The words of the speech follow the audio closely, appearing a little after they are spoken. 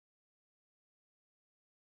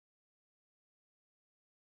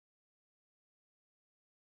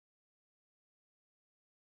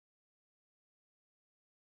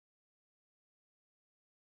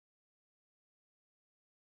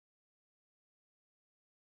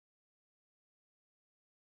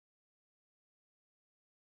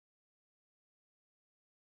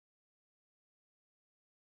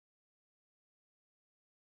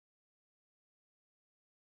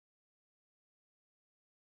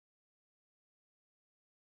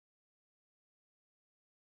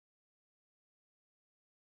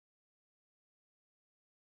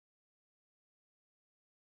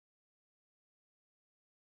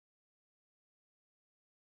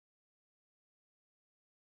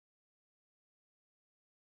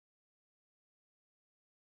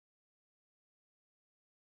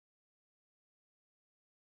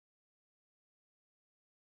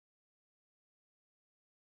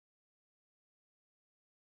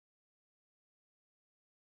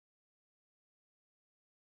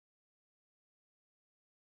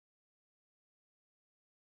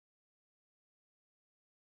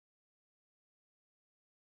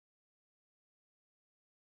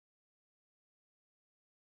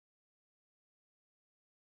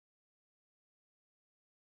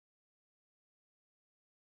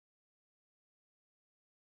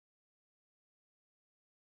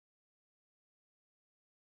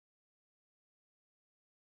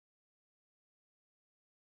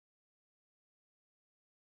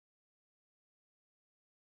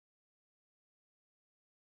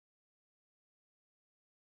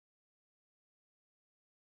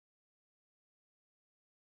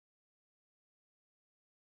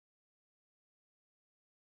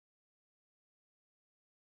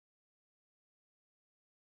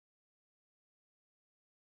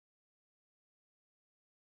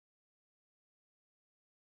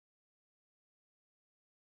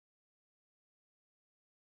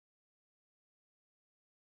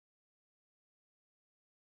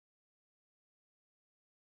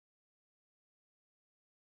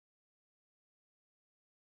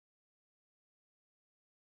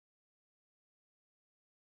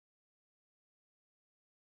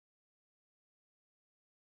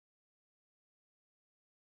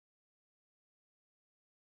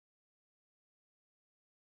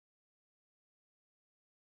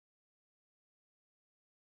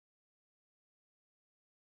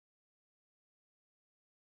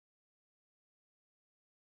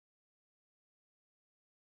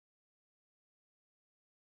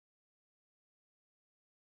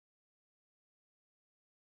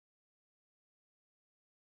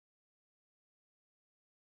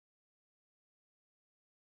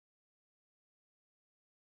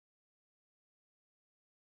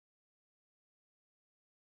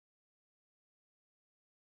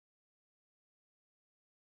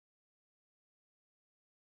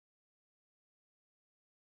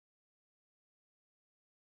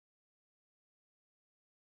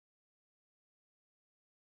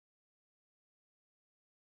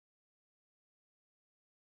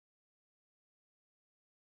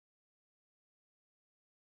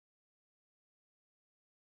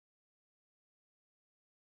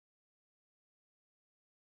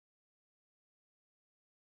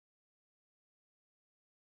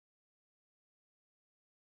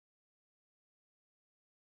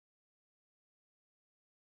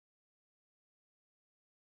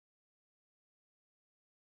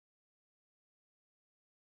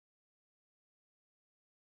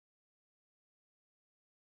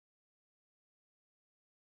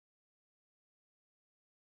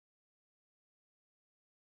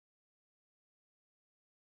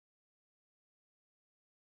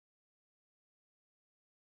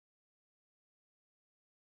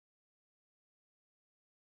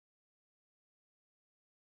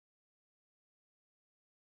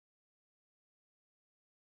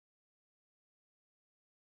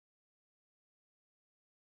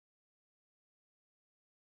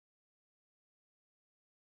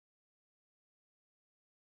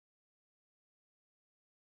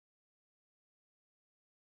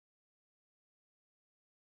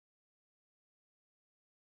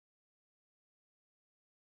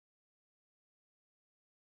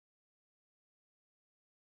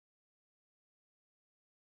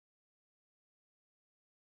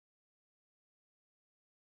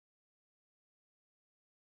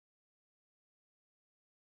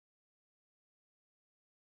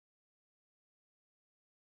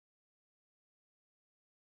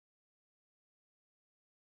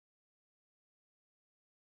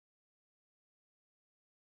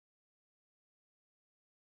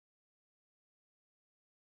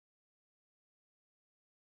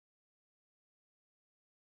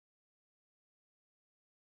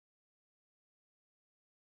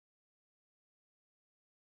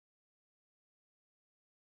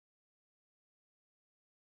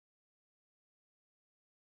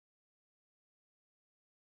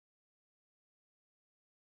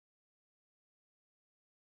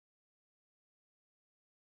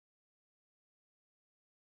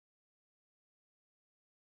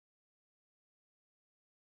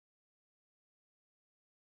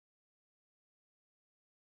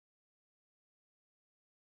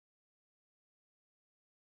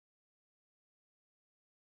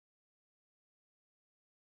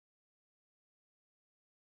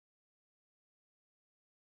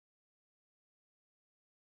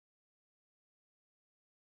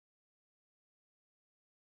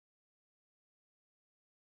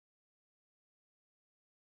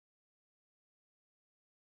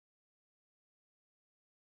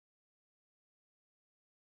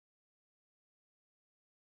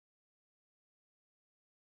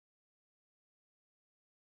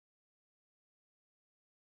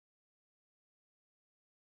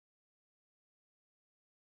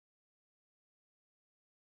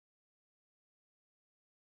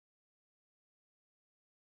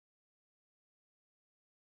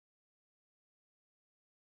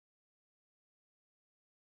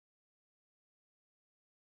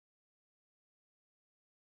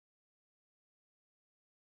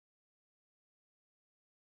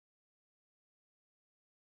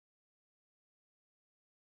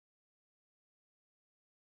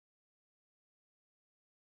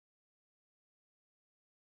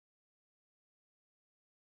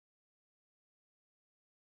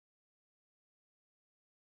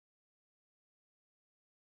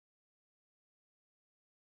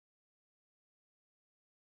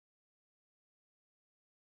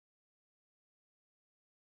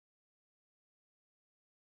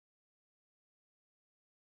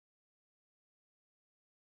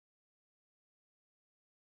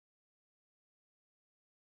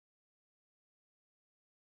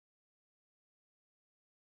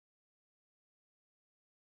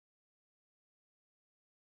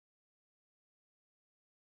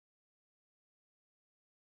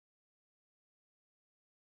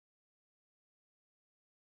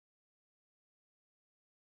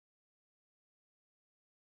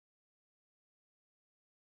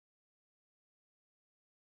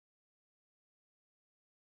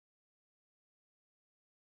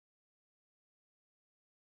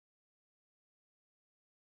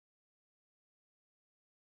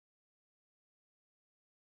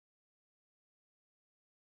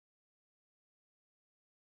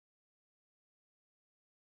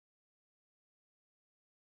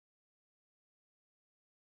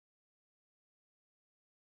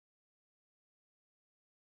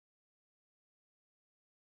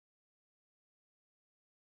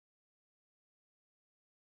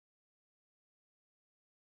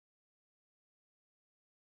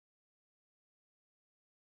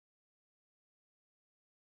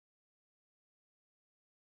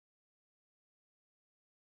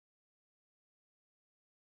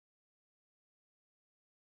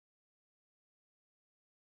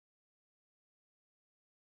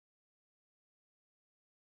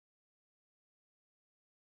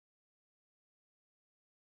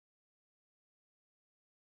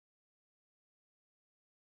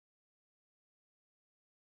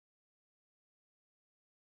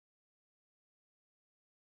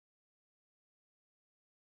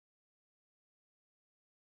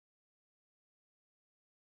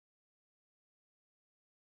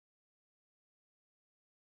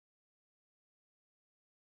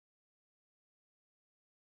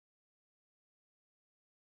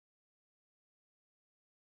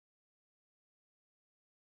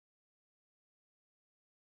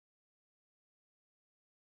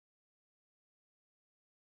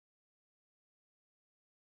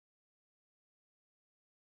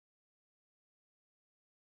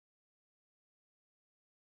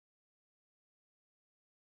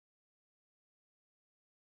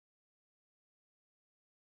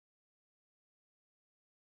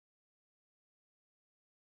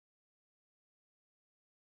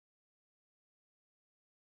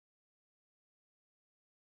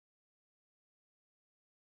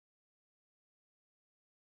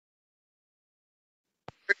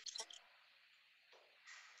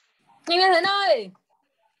Nhanh lên Thịnh ơi.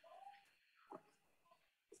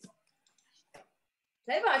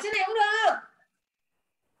 Lấy vỏ trên này cũng được.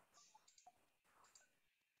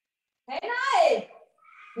 Thịnh ơi,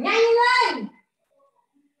 nhanh lên.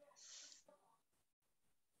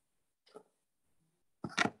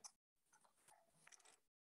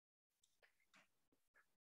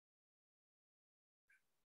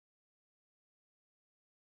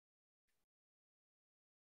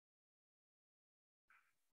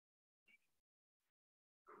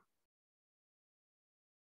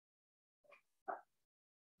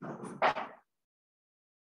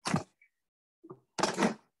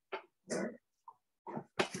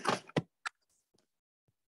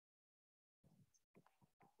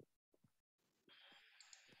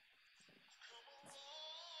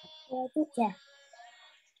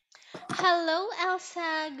 Hello,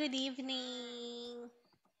 Elsa. Good evening.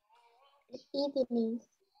 Good evening.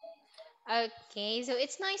 Okay, so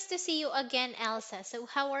it's nice to see you again, Elsa. So,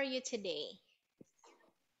 how are you today?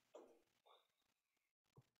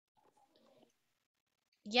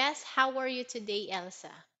 Yes, how are you today,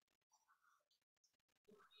 Elsa?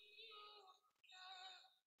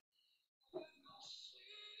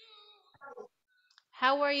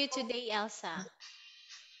 How are you today, Elsa?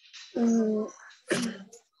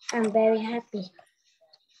 I'm very happy.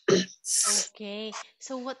 Okay,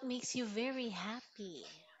 so what makes you very happy?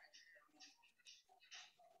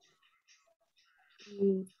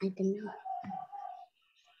 I don't know.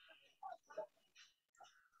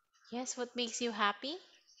 Yes, what makes you happy?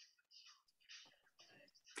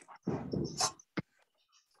 I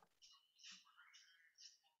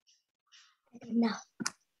don't know.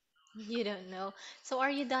 You don't know. So, are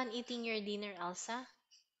you done eating your dinner, Elsa?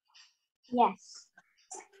 Yes.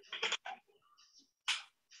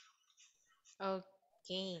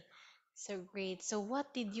 Okay, so great. So,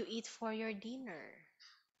 what did you eat for your dinner?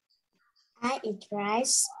 I eat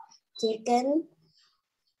rice, chicken,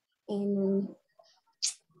 and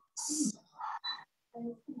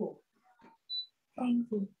thank you.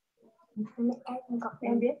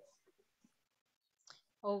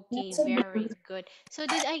 Okay, very good. So,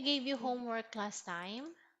 did I give you homework last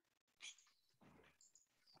time?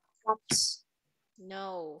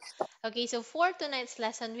 No. Okay, so for tonight's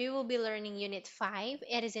lesson, we will be learning Unit 5.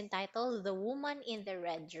 It is entitled The Woman in the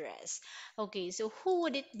Red Dress. Okay, so who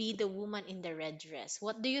would it be, the woman in the red dress?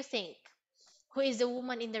 What do you think? Who is the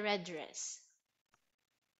woman in the red dress?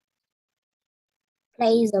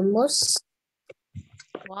 Play the most.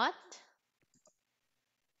 What?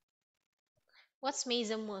 What's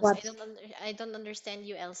Mazamus? What? I don't understand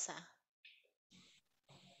you, Elsa.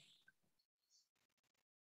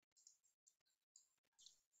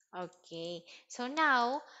 Okay, so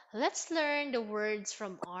now let's learn the words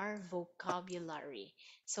from our vocabulary.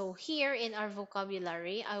 So, here in our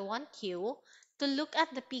vocabulary, I want you to look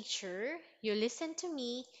at the picture, you listen to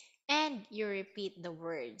me, and you repeat the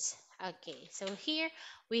words. Okay, so here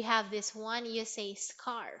we have this one, you say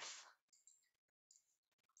scarf.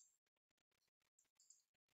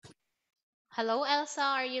 Hello, Elsa,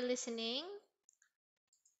 are you listening?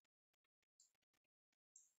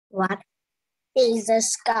 What is a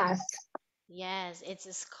scarf? Yes, it's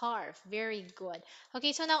a scarf. Very good.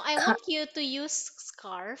 Okay, so now I want you to use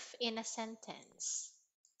scarf in a sentence.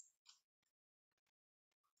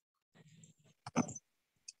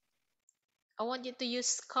 I want you to use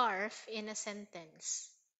scarf in a sentence.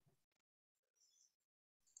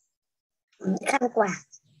 Khăn quàng.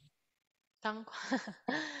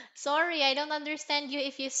 Sorry, I don't understand you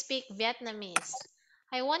if you speak Vietnamese.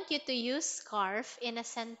 I want you to use scarf in a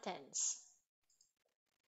sentence.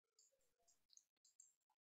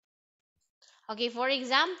 Okay, for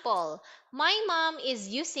example, my mom is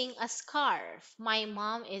using a scarf. My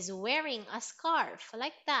mom is wearing a scarf.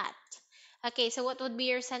 Like that. Okay, so what would be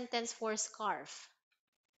your sentence for scarf?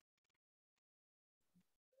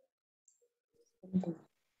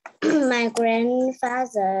 My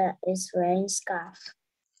grandfather is wearing scarf.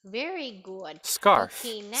 Very good. Scarf.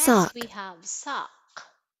 Okay, next Sock. we have sock.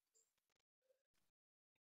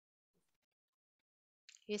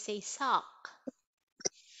 You say sock.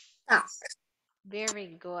 Sock.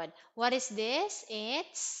 Very good. What is this?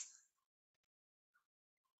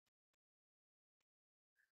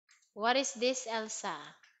 What is this, Elsa?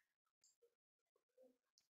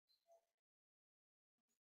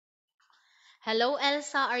 Hello,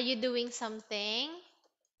 Elsa. Are you doing something?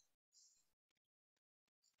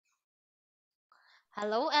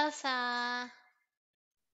 Hello, Elsa.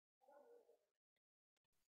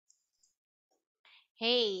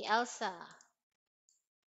 Hey, Elsa.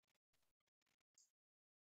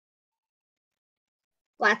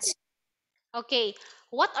 What? Okay,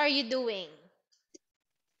 What are you doing?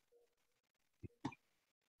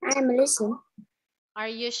 I'm listening. Are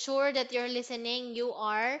you sure that you're listening? You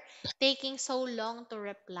are taking so long to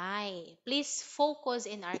reply. Please focus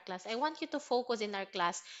in our class. I want you to focus in our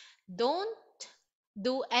class. Don't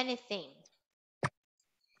do anything.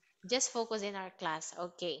 Just focus in our class.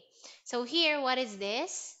 Okay. So here, what is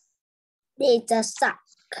this? It's a sock.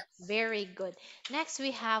 Very good. Next,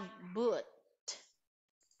 we have boot.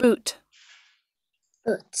 Boot.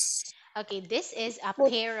 Boots. Okay, this is a Boot.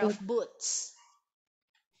 pair of boots.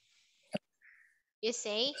 You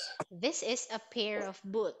say, this is a pair of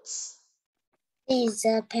boots. Is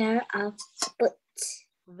a pair of boots.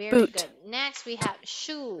 Very Boot. good. Next, we have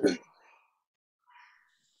shoe.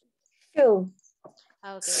 Shoe.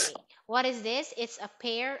 Okay. What is this? It's a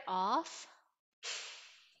pair of.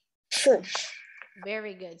 Shoes.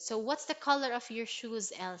 Very good. So what's the color of your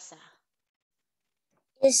shoes, Elsa?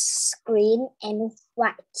 Is green and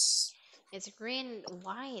white. It's green,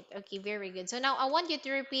 white. Okay, very good. So now I want you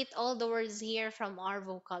to repeat all the words here from our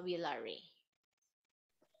vocabulary.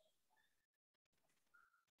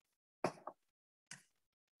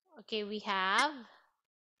 Okay, we have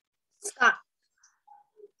Scarf.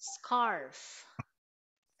 scarf.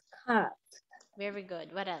 Scarf. Very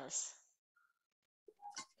good. What else?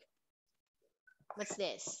 What's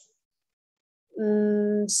this?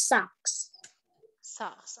 Socks.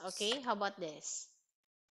 Socks. Okay, how about this?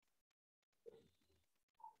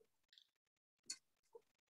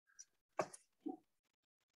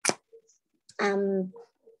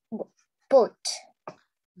 Boot.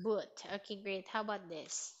 Boot. Okay, great. How about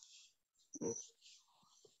this?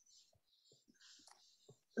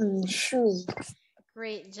 Shoe.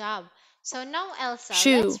 Great job. So now, Elsa,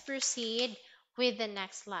 Shoe. let's proceed with the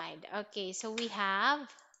next slide. Okay, so we have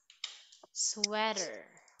sweater.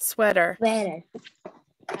 Sweater. Sweater.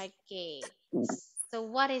 Okay. So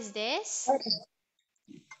what is this?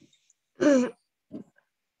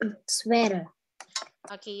 Sweater.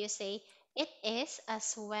 Okay, you say it is a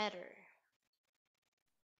sweater.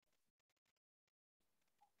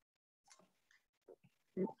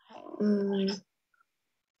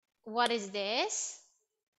 What is this?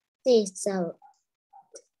 This a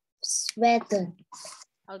sweater.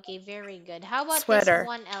 Okay, very good. How about Sweater. this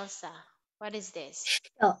one, Elsa? What is this?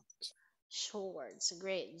 Short. Shorts.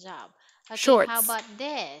 Great job. Okay, Shorts. how about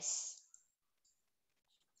this?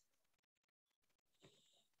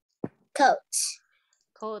 Coat.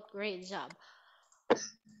 Coat. Great job. What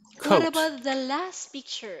Coat. about the last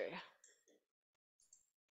picture?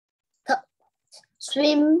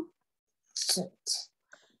 Swimsuit.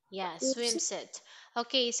 Yeah, swimsuit.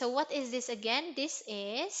 Okay, so what is this again? This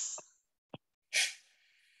is.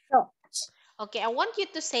 Short. Okay, I want you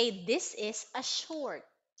to say this is a short.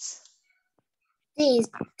 This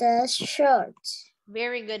the shirt.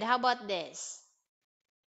 Very good. How about this?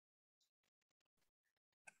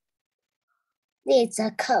 This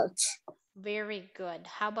a coat. Very good.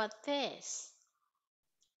 How about this?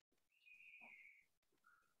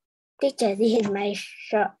 Teacher, this is my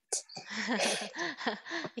shirt.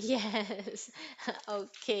 Yes.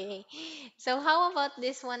 Okay. So how about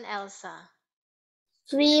this one, Elsa?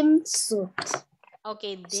 Swimsuit.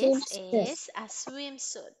 Okay, this Swimsuit. is a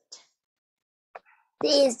swimsuit.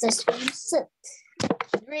 This is the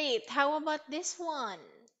swimsuit. Great. How about this one?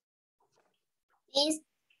 This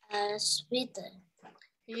a sweater.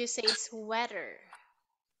 You say sweater.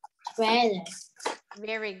 Sweater.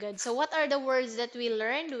 Very good. So what are the words that we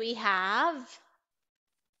learned? We have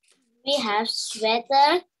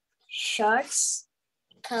sweater, shorts,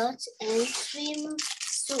 coat, and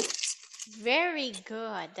swimsuit. very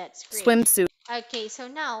good. That's great. Swimsuit. Okay, so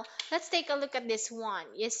now let's take a look at this one.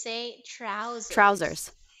 You say trousers.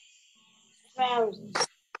 Trousers. Trousers.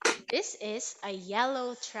 This is a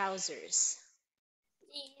yellow trousers.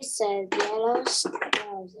 These are yellow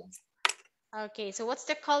trousers. Okay, so what's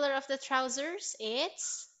the color of the trousers?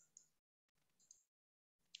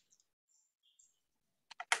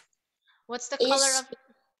 What's the color of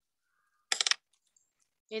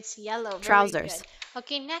It's yellow. Very Trousers. good.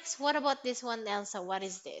 Okay, next, what about this one, Elsa? What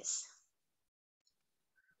is this?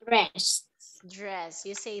 Dress. Dress.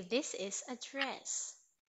 You say this is a dress.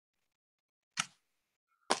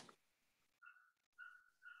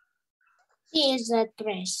 This is a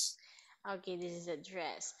dress. Okay, this is a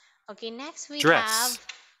dress. Okay, next we Dress. have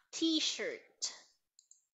t-shirt.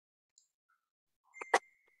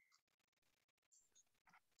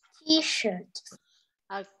 T-shirt.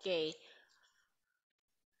 Okay.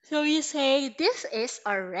 So you say this is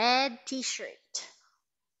a red t-shirt.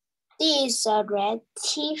 This is a red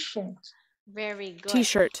t-shirt. Very good.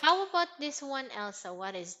 T-shirt. How about this one, Elsa?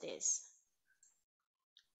 What is this?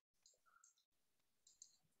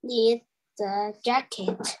 Need the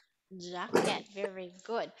jacket. Jacket. Very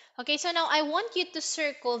good. Okay, so now I want you to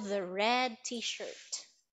circle the red t-shirt.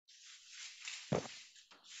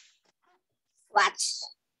 What?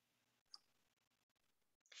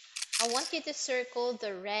 I want you to circle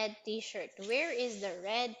the red t-shirt. Where is the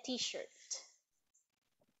red t-shirt?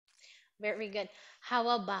 Very good. How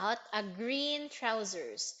about a green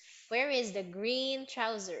trousers? Where is the green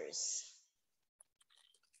trousers?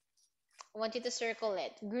 I want you to circle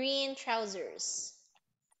it. Green trousers.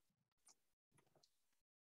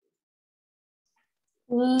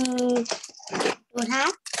 What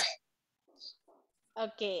happened?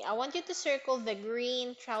 Okay, I want you to circle the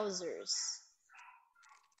green trousers.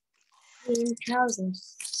 Green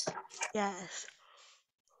trousers. Yes.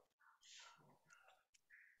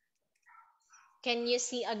 Can you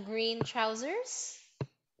see a green trousers?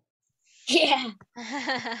 Yeah.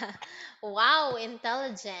 Wow,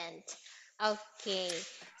 intelligent. Okay,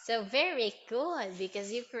 so very good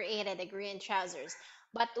because you created a green trousers.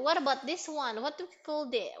 But what about this one? What do we call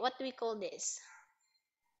this? What do we call this?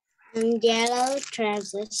 Yellow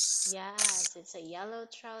trousers. Yes, it's a yellow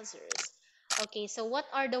trousers. Okay, so what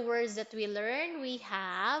are the words that we learned? We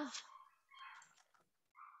have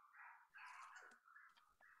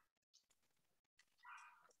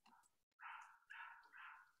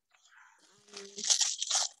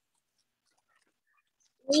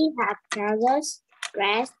We have trousers,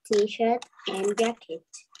 dress, t-shirt, and jacket.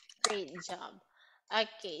 great job.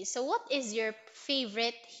 Okay, so what is your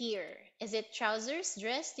favorite here? Is it trousers,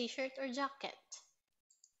 dress, t-shirt, or jacket?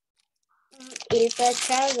 It's a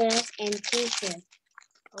trousers and t-shirt.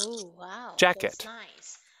 Oh, wow, that's Jacket.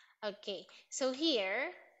 nice. Okay, so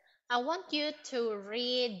here, I want you to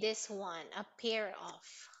read this one, a pair of.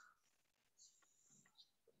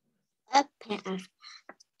 A pair.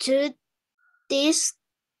 To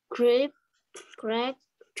describe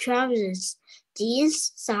trousers,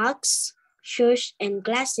 jeans, socks, shoes, and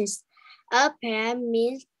glasses. A pair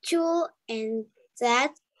means two, and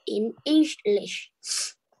that in English.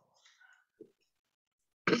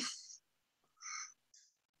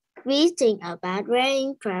 We think about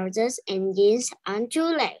wearing trousers and jeans on two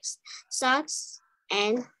legs, socks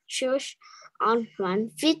and shoes on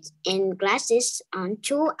one foot, and glasses on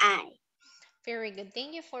two eyes. Very good.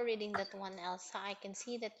 Thank you for reading that one, Elsa. I can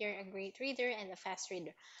see that you're a great reader and a fast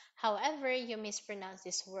reader. However, you mispronounced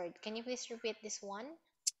this word. Can you please repeat this one?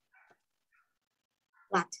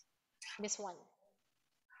 What? This one.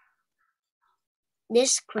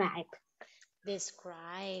 Describe.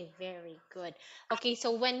 Describe. Very good. Okay,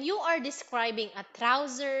 so when you are describing a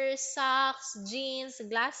trousers, socks, jeans,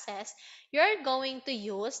 glasses, you're going to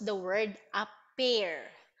use the word a pair.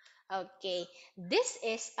 Okay, this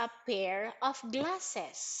is a pair of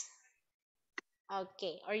glasses.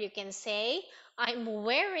 Okay, or you can say, I'm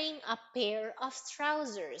wearing a pair of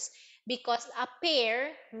trousers because a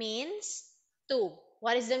pair means two.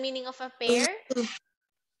 What is the meaning of a pair?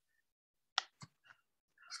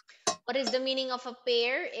 What is the meaning of a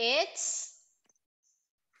pair? It's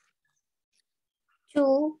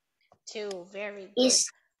Two two. Very good. is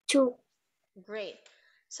two. Great.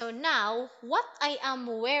 So now, what I am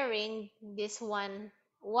wearing this one,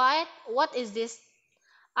 what is this?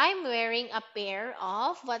 I'm wearing a pair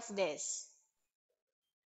of, what's this?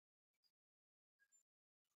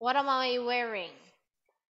 What am I wearing?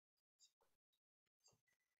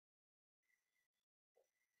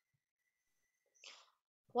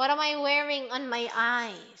 What am I wearing on my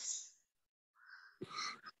eyes?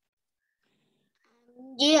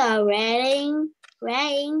 You are wearing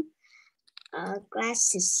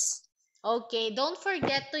glasses. Okay, don't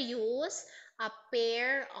forget to use a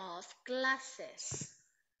pair of glasses.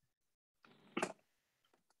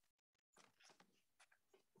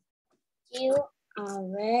 You are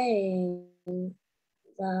wearing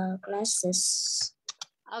the glasses.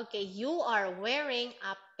 Okay, you are wearing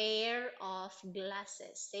a pair of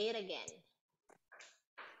glasses. Say it again.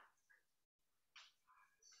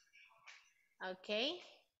 Okay?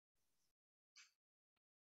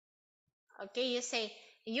 Okay, you say,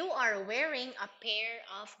 you are wearing a pair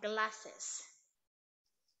of glasses.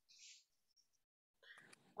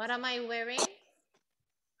 What am I wearing?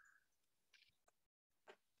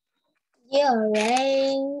 You are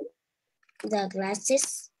wearing the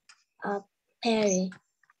glasses of Perry.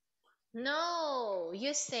 No,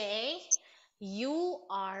 you say, you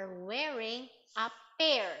are wearing a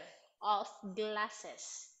pair of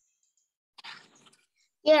glasses.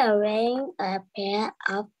 You are wearing a pair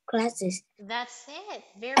of glasses. That's it.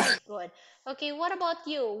 Very good. Okay, what about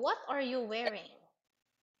you? What are you wearing?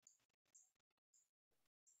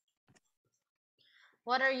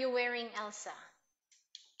 What are you wearing, Elsa?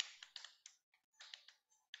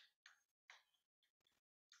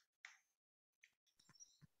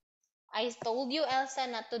 I told you, Elsa,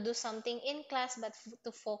 not to do something in class, but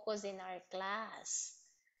to focus in our class.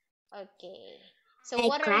 Okay. So Hey,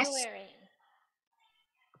 what are you class. wearing?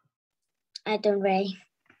 I don't wear.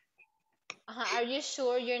 Are you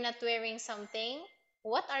sure you're not wearing something?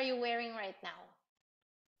 What are you wearing right now?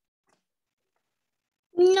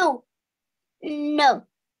 No. No.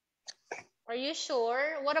 Are you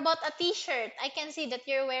sure? What about a t-shirt? I can see that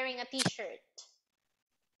you're wearing a t-shirt.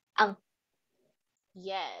 Oh.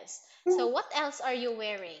 Yes. So what else are you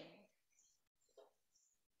wearing?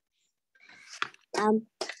 I'm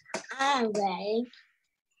wearing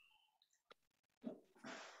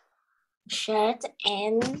shirt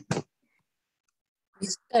and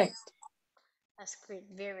skirt. A skirt.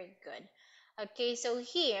 Very good. Okay, so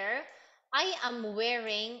here I am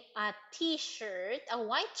wearing a t-shirt, a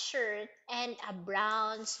white shirt, and a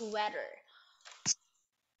brown sweater.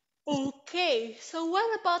 Okay, so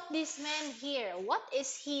what about this man here? What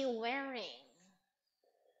is he wearing?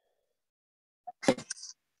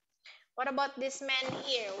 What about this man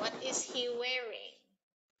here? What is he wearing?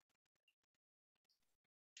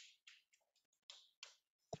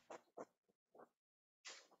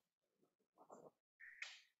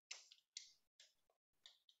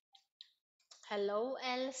 Hello,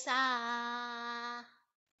 Elsa.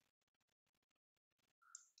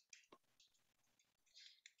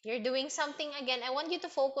 You're doing something again. I want you to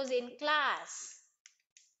focus in class.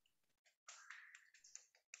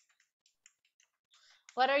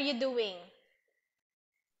 What are you doing?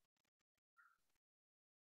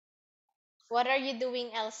 What are you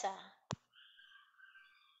doing, Elsa?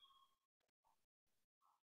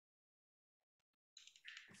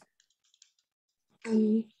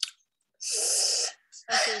 Um,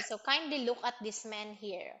 Okay, so kindly look at this man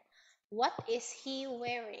here. What is he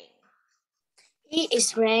wearing? he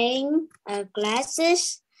is wearing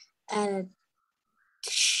glasses, a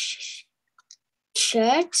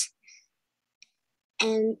shirt,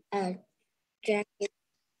 and a jacket.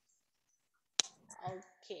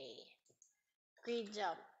 Okay, great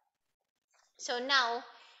job. So now,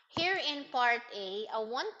 here in part A, I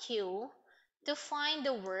want you to find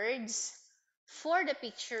the words for the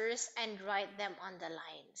pictures and write them on the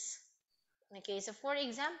lines. Okay, so for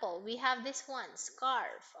example, we have this one,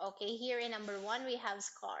 scarf. Okay, here in number one, we have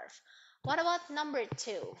scarf. What about number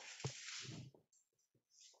two?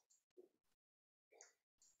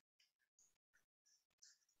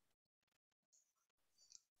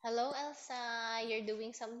 Hello, Elsa. You're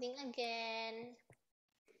doing something again.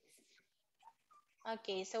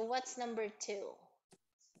 Okay, so what's number two?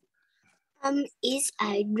 Is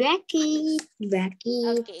a jacket.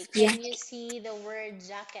 Okay, can you Jacket. see the word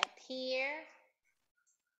jacket here?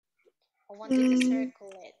 I want you to Mm,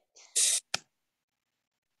 circle it.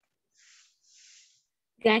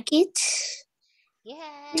 jacket.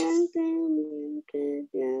 Yes. Jacket,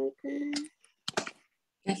 jacket,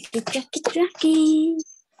 jacket, jacket, jacket.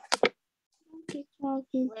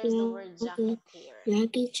 Jacket, Where's the word jacket here?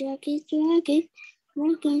 jacket, jacket, jacket,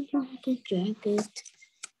 jacket, jacket, jacket.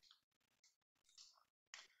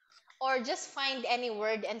 Or just find any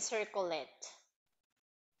word and circle it.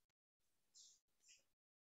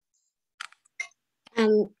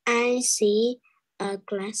 I see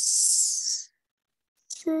glasses.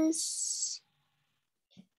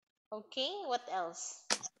 Okay, what else?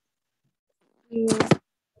 Mm,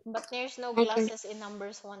 But there's no I can. glasses in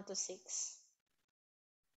numbers 1 to 6.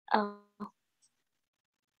 Oh,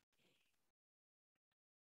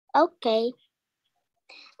 okay.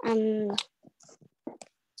 Um,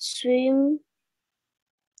 swim,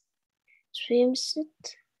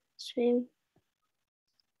 swimsuit, swim.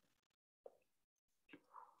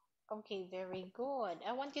 Okay, very good.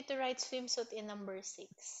 I want you to write swimsuit in number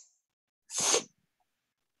 6.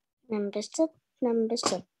 Number set, number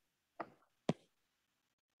set.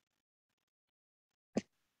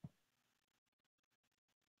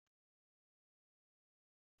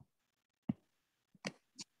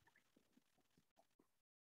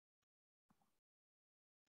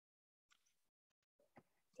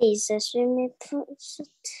 Is a swimming suit.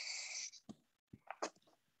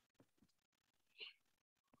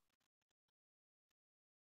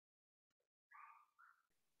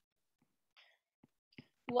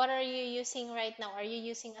 What are you using right now? Are you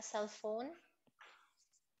using a cell phone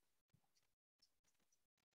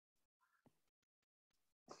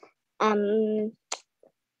Um,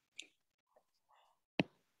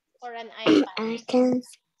 or an iPad?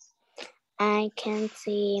 I can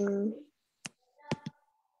see.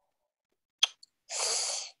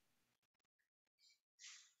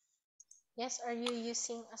 Yes, are you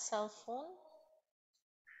using a cell phone?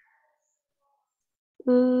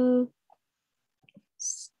 Um,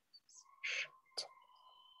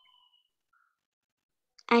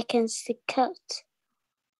 I can see coat.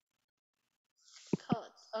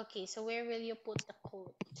 Coat. Okay, so where will you put the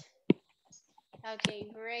coat? Okay,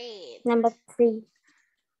 great. Number 3.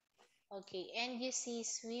 Okay, and you see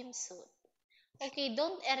swimsuit. Okay,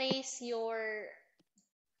 don't erase your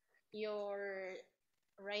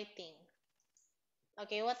writing.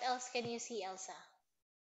 Okay, what else can you see, Elsa?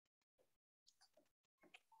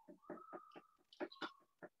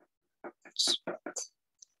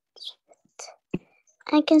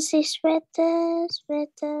 I can see sweater,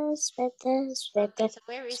 sweater, sweater, sweater, Okay, so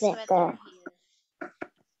where is sweater. sweater here?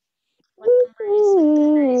 What number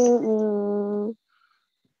is sweater? Mm,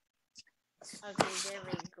 Okay,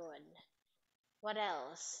 very good. What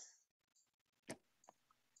else?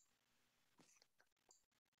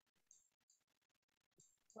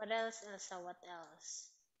 What else, Elsa? What else?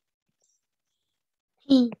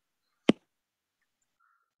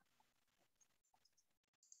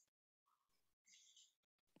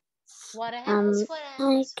 What else? What I else?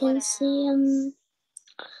 What can see else?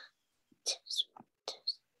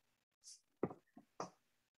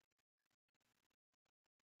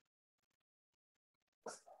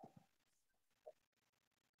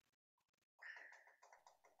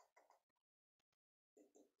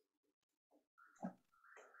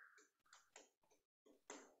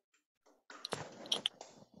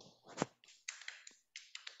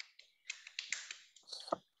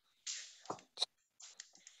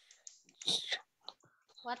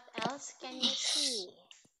 What else can you see?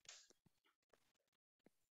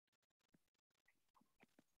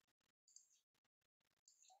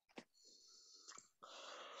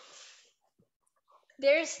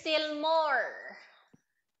 There's still more.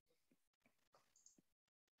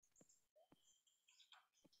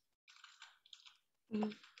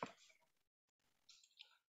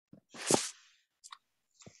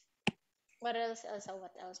 What else, Elsa?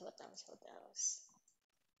 What else? What else? What else?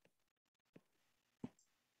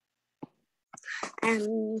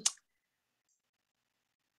 um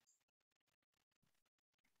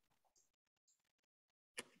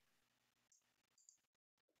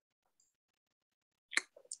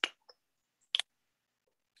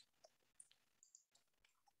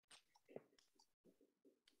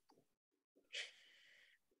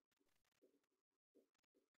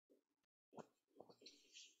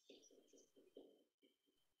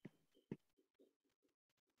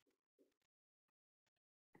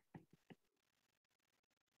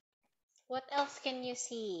What else can you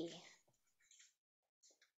see?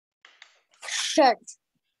 shirt.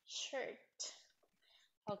 Shirt.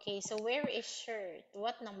 Okay, so where is shirt?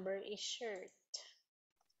 What number is shirt?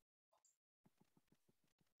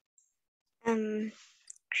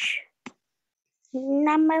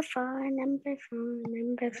 Number 4, number 4,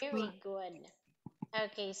 number 4. Very good.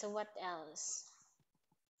 Okay, so what else?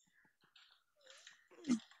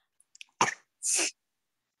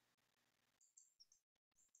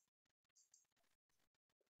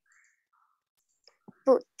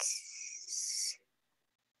 Boots.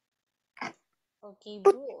 Okay,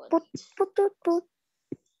 Boot, boot. boot, boot, boot, boot.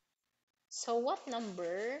 So what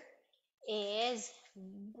number is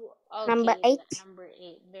Number okay, 8. number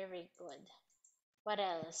 8. Very good. What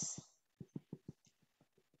else?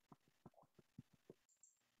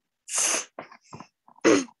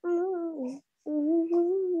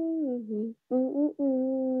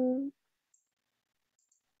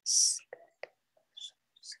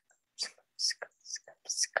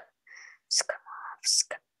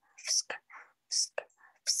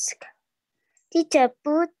 Teacher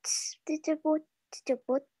boots, teacher boot, teacher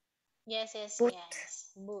boot, Yes, yes, boot.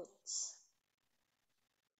 yes. Boots.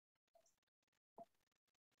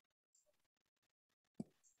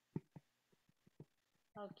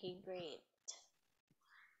 Okay, great.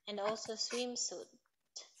 And also swimsuit.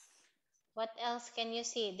 What else can you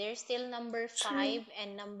see? There's still number 5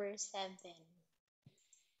 and number 7.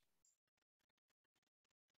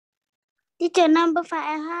 Teacher, number 5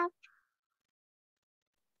 I have.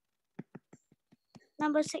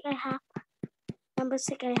 Number 6 I have. Number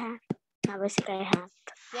 6 I have. Number 6 I have.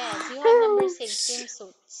 Yes, you have number 6,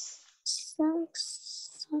 swimsuits.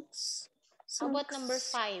 Socks. How about number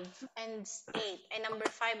 5 and 8 and number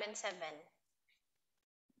 5 and 7?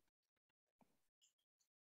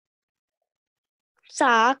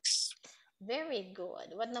 Socks. Very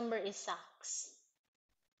good. What number is socks?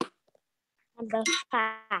 Number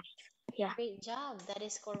 5. Yeah. Great job. That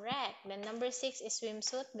is correct. Then number 6 is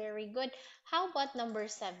swimsuit. Very good. How about number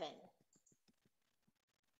 7?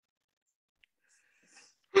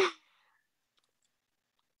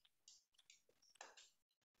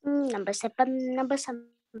 Number 7. Number 7.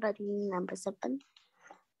 Number 7.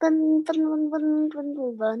 Seven.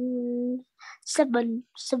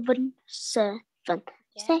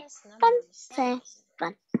 Yes, number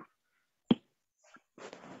 7.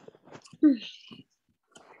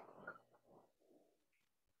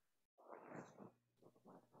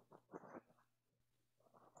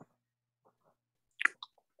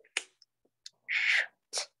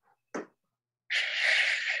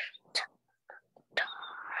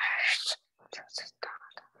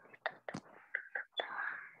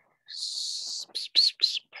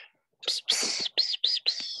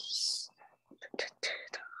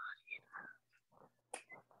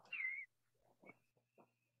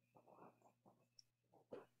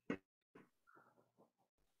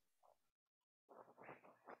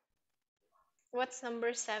 What's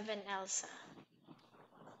number 7, Elsa?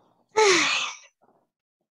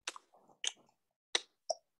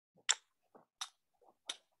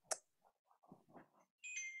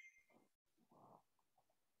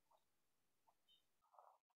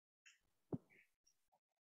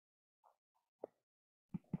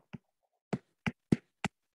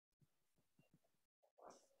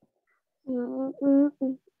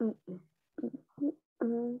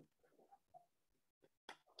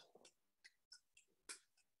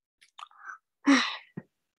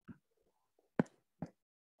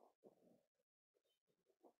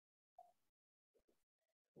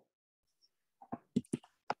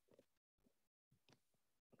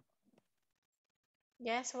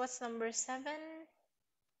 Yes, what's number 7?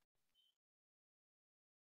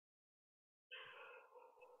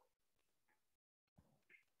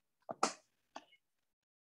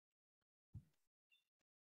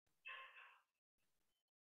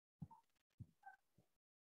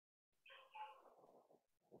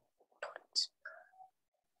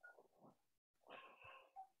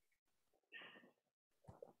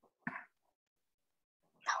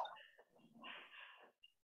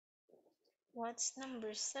 What's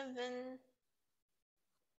number 7?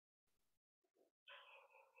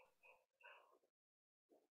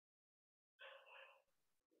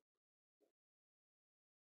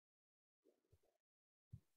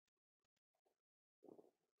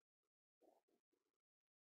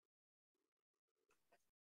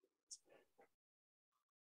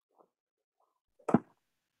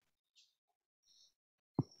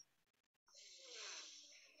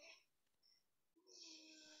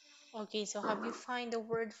 Okay, so have you find the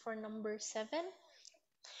word for number 7?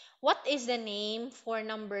 What is the name for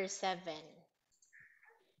number 7?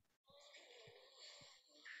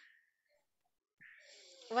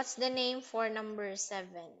 What's the name for number 7?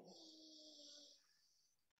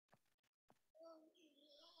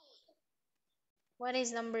 What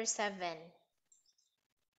is number 7?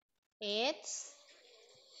 It's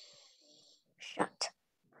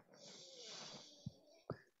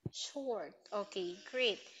short. Okay,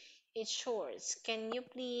 great. It's shorts. Can you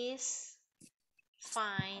please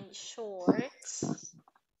find shorts?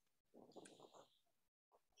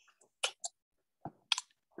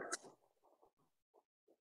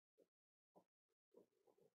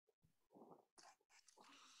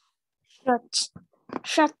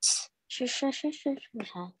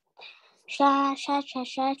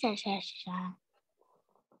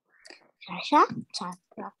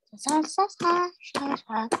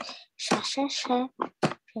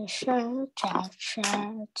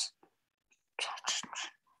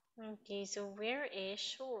 Okay, so where is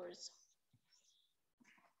shorts?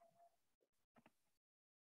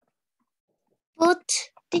 Boot.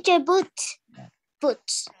 Teacher, boot.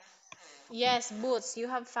 Boots. Yes, boots. You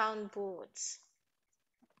have found boots.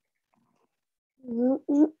 I'm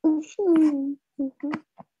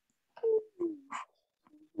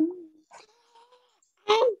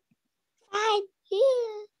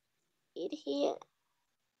here. Here.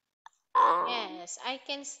 Yes, I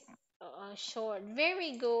can. Short.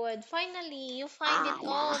 Very good. Finally, you find it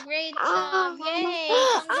all. Great job. Yay.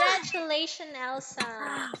 Congratulations,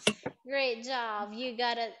 Elsa. Great job. You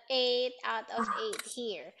got an 8 out of 8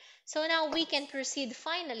 here. So now we can proceed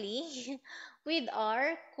finally with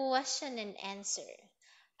our question and answer.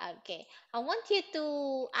 Okay. I want you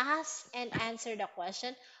to ask and answer the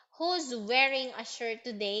question, who's wearing a shirt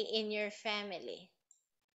today in your family?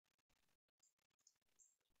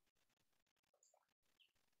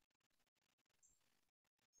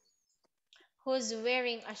 Who's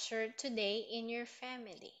wearing a shirt today in your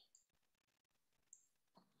family?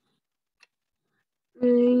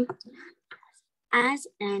 Ask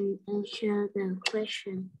and answer the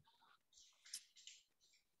question.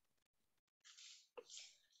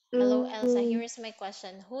 Hello, Elsa. Here is my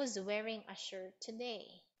question. Who's wearing a shirt today?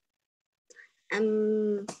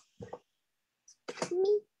 Me.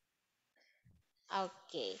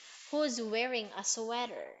 Okay. Who's wearing a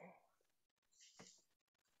sweater?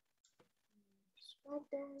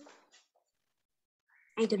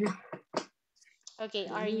 I don't know. Okay.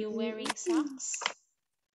 Are you wearing socks?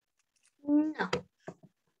 No,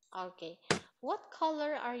 Okay. What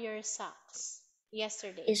color are your socks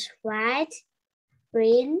yesterday? it's white,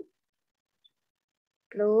 green,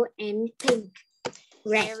 blue, and pink.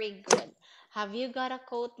 Red. Very good. Have you got a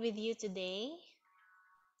coat with you today?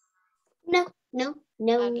 No, no,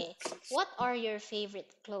 no. Okay. What are your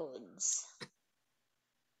favorite clothes?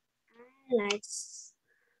 I like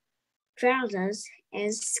trousers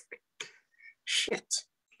and shirt.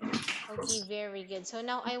 Okay, very good. So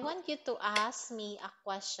now I want you to ask me a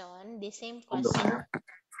question, the same question.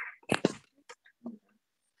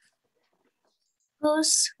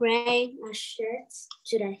 Who's wearing a shirt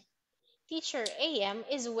today? Teacher AM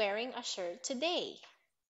is wearing a shirt today.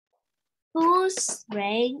 Who's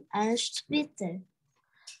wearing a sweater?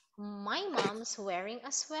 My mom's wearing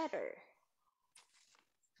a sweater.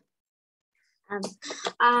 Um,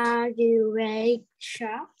 are you wearing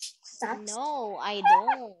shorts? Socks? No, I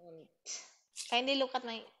don't. Kindly look at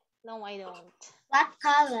my. No, I don't. What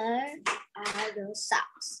color are those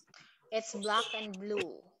socks? It's black and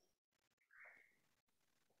blue.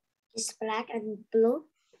 It's black and blue.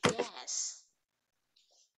 Yes.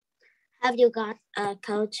 Have you got a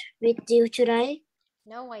coat with you today?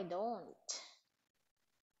 No, I don't.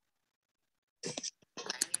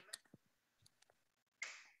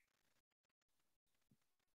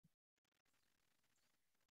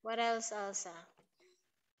 What else, Elsa?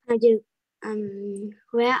 Have you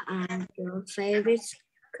where are your favorite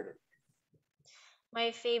My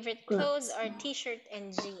favorite clothes clothes? are t-shirt and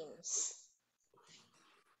jeans.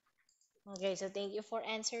 Okay, so thank you for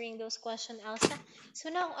answering those questions, Elsa. So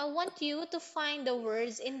now I want you to find the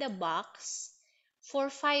words in the box for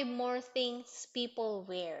 5 more things people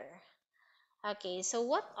wear. Okay, so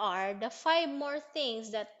what are the 5 more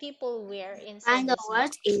things that people wear inside Find the this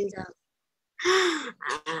words box? in the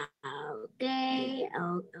okay,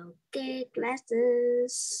 okay,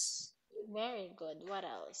 glasses, Very good. What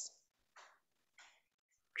else?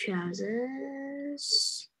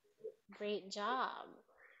 trousers, Great job.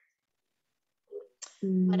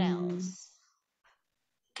 What mm, else?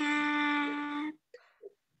 cap,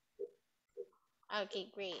 Okay,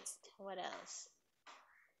 great. What else?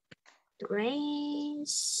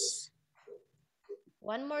 dress,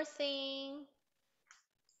 One more thing.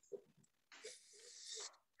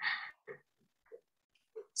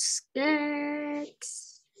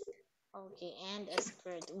 skirts. Okay, and a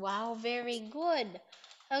skirt. Wow, very good.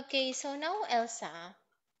 Okay, so now, Elsa,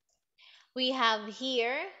 we have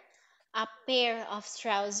here a pair of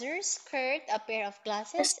trousers, skirt, a pair of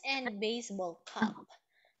glasses, and baseball cap,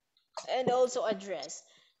 and also a dress.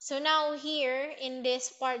 So now here in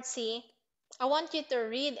this part C, I want you to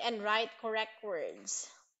read and write correct words.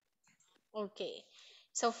 Okay.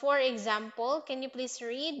 So for example, can you please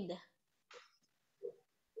read?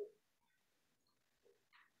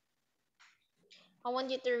 I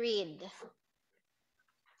want you to read.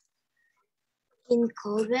 In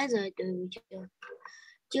cold weather,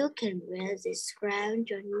 you can wear this around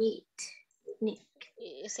your neck.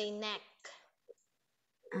 You say neck.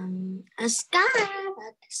 A scarf,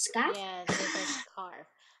 a scarf. Yes, it's a scarf.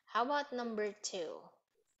 How about number 2?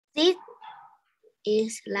 This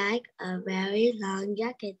is like a very long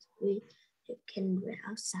jacket you can wear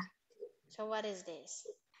outside. So what is this?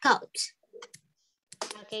 Coat.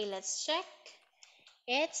 Okay, let's check.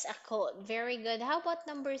 It's a coat. Very good. How about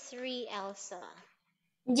number 3, Elsa?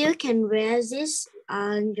 You can wear this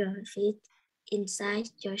on your feet inside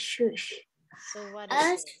your shoes. So what is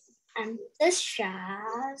As this? and the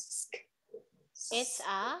socks. It's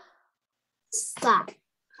a Sock.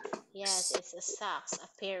 yes, it's a socks, a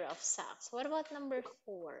pair of socks. What about number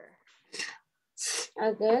 4?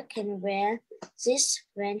 A girl can wear this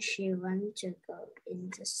when she wants to go in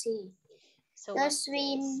the sea. So The what's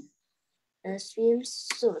this? the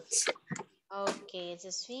swimsuit. Okay, it's a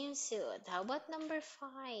swimsuit. How about number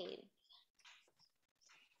 5?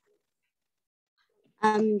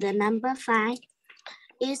 The number 5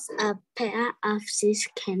 is a pair of these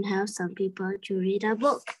can help some people to read a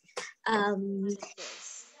book. What is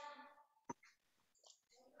this?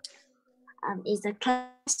 Is the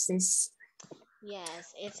classes.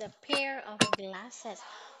 Yes, it's a pair of glasses.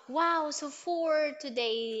 Wow, so for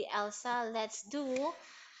today, Elsa, let's do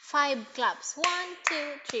 5 claps. 1, 2,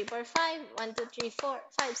 3, 4, 5. 1, 2, 3, 4,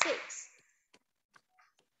 5, 6.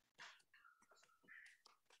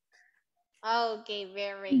 Okay,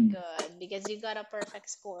 very good because you got a perfect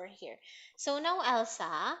score here. So now, Elsa,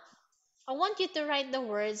 I want you to write the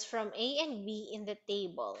words from A and B in the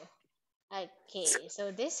table. Okay,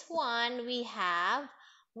 so this one we have,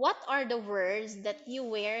 what are the words that you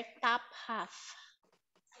wear top half?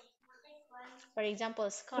 For example,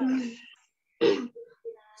 scarf,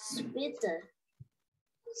 Sweater.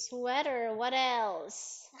 sweater, what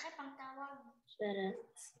else? Sweater.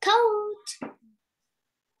 Coat.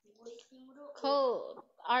 Coat.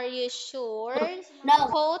 Are you sure? No.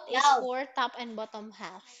 Coat is No. for top and bottom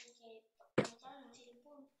half.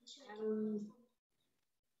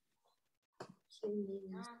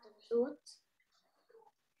 Suit.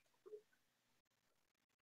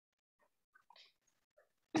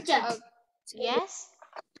 Oh, yes?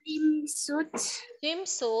 Swimsuit.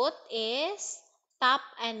 Swimsuit is top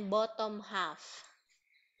and bottom half.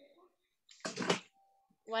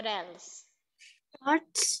 What else?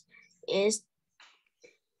 Shorts is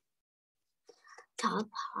top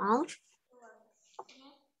half.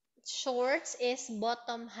 Shorts is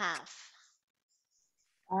bottom half.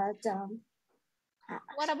 Bottom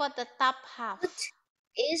What half. about the top half? Boot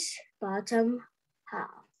is bottom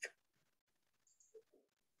half.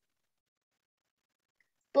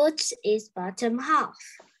 Boots is bottom half.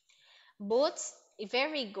 Boots,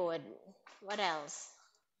 very good. What else?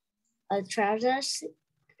 A trousers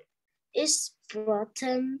is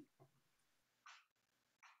bottom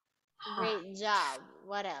half. Great job.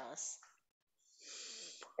 What else?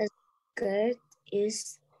 A skirt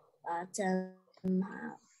is bottom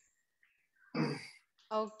half.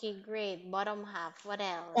 Okay, great. Bottom half. What The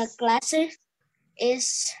else? glasses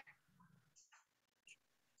is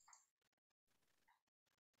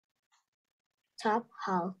top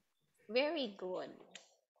half. Very good.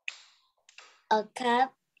 A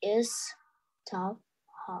cap is top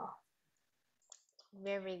half.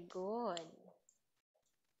 Very good.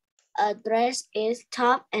 A dress is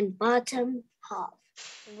top and bottom half.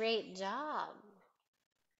 Great job.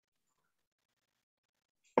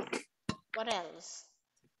 What else?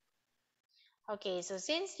 Okay, so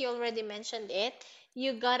since you already mentioned it,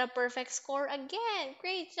 you got a perfect score again.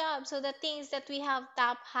 Great job. So the things that we have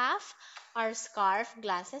top half are scarf,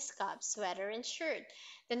 glasses, cap, sweater, and shirt.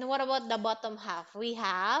 Then what about the bottom half? We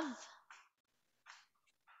have,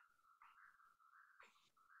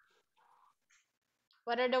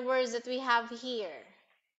 what are the words that we have here?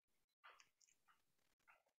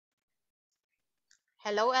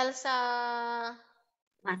 Hello, Elsa.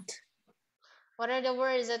 What? What are the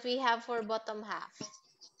words that we have for bottom half?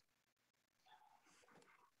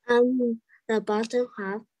 The bottom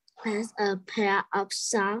half has a pair of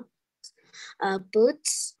socks,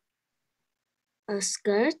 boots, a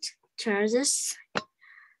skirt, trousers,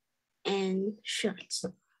 and shorts.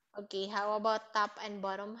 Okay, how about top and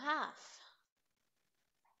bottom half?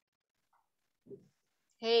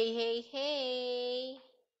 Hey, hey, hey.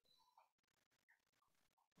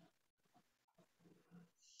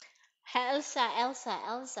 Elsa, Elsa,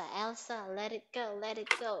 Elsa, Elsa, let it go, let it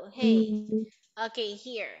go. Hey. Okay,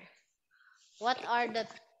 here. What are the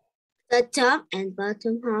The top and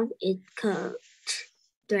bottom half is coat,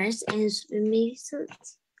 dress, and swimming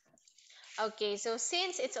suits. Okay, so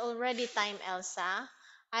since it's already time, Elsa,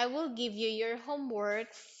 I will give you your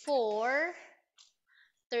homework for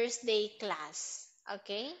Thursday class.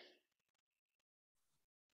 Okay?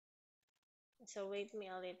 So wait me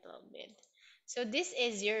a little bit. So this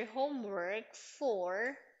is your homework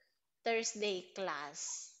for Thursday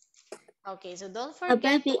class. Okay, so don't A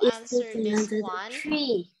forget baby to is answer sitting this under the one.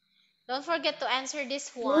 tree. Don't forget to answer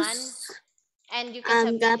this one, Who's, and you can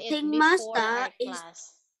submit the it pink before monster our is class.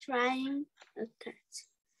 trying a cat.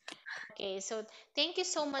 Okay, so thank you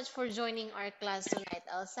so much for joining our class tonight,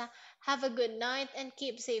 Elsa. Have a good night and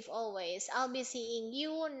keep safe always. I'll be seeing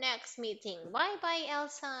you next meeting. Bye bye,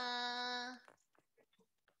 Elsa.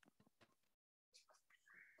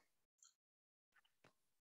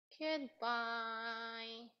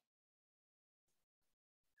 Goodbye.